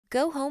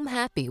Go home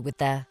happy with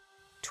the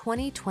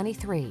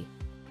 2023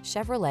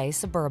 Chevrolet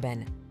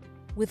Suburban.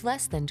 With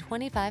less than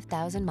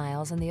 25,000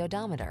 miles on the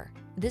odometer,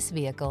 this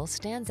vehicle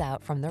stands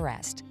out from the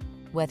rest.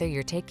 Whether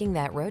you're taking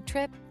that road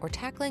trip or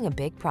tackling a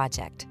big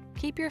project,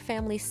 keep your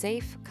family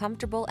safe,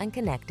 comfortable, and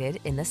connected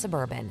in the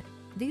Suburban.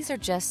 These are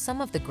just some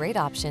of the great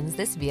options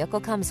this vehicle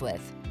comes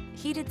with: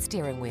 heated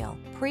steering wheel,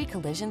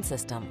 pre-collision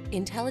system,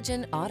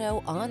 intelligent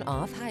auto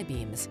on-off high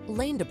beams,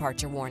 lane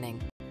departure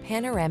warning,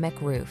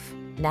 panoramic roof,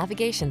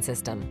 navigation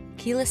system,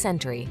 keyless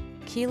entry,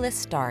 keyless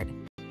start,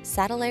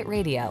 satellite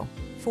radio,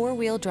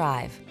 four-wheel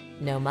drive.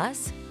 No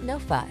muss, no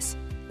fuss.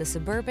 The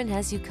Suburban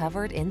has you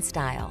covered in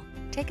style.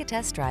 Take a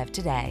test drive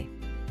today.